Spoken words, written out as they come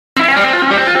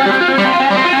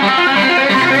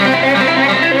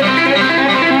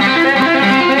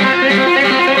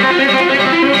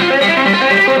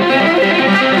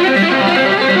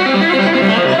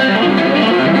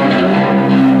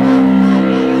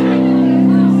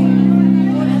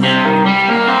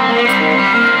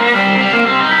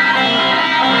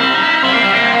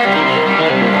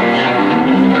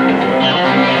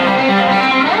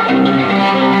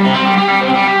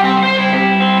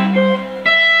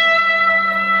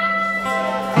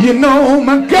You know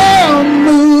my girl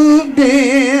moved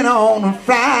in on a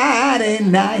Friday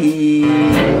night.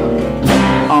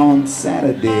 On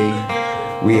Saturday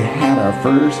we had our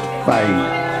first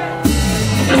fight.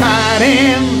 Tired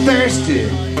and thirsty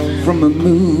from a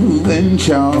moving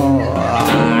chore.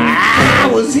 I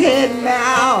was heading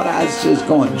out, I was just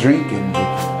going drinking with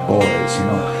the boys, you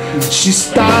know. She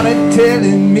started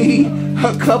telling me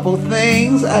a couple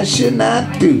things I should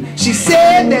not do. She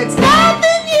said that's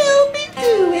nothing you'll be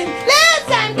doing, less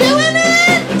I'm doing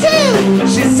it too.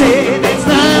 She said that's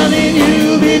nothing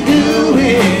you'll be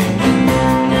doing,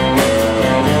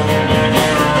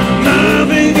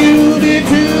 nothing you'll be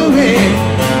doing.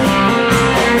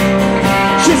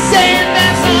 She said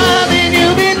that's nothing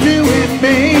you'll be doing,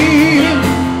 babe,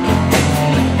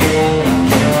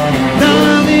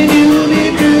 nothing you'll be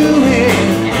doing.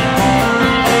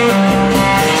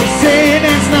 She said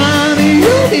that's nothing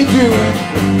you'll be doing,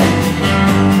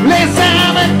 less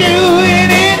I'm doing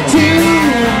it too.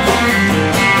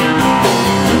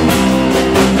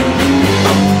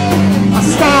 I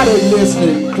started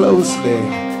listening closely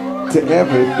to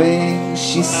everything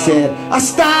she said. I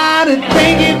started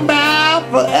thinking about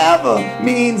forever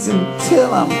means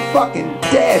until I'm fucking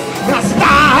dead. I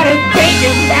started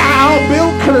thinking about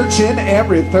Bill Kirchin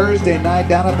every Thursday night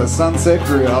down at the Sunset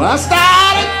Grill. I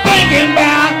started thinking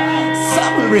about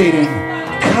separating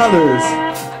colors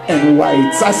and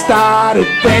whites. I started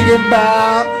thinking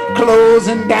about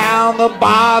closing down the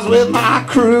bars with my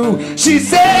crew. She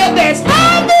said there's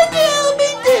nothing you'll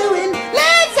be doing,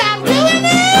 less I'm doing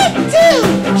it too.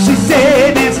 She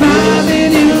said there's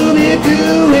nothing you'll be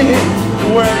doing.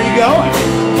 Where are you going?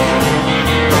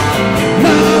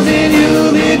 Nothing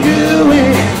you'll be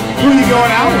doing. Who are you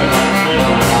going out with?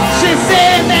 She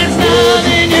said there's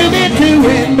nothing you'll be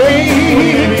doing,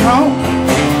 baby, home.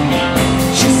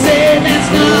 She said there's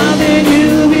nothing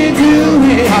you'll be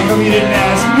doing. How come you didn't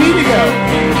ask me to go?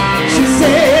 She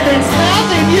said there's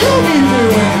nothing you'll be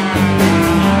doing,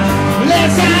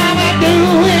 less I'm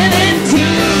doing it too.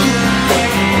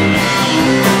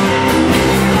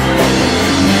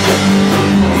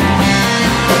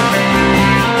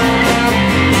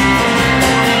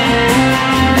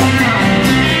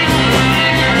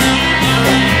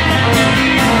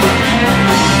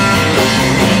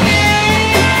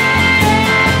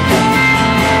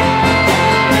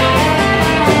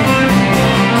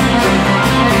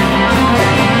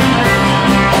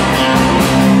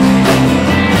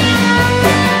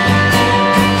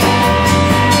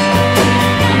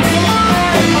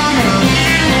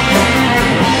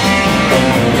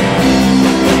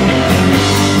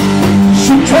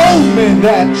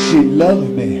 That she loved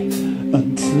me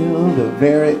until the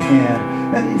very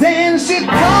end, and then she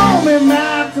told me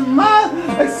not to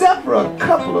mind, except for a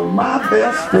couple of my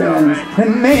best friends.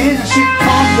 And then she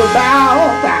talked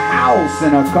about the house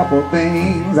and a couple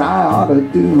things I ought to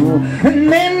do.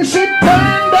 And then she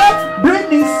turned up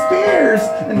Britney Spears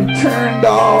and turned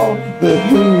off the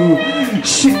Who.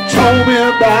 She told me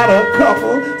about a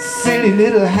couple silly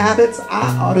little habits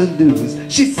I ought to lose.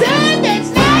 She said that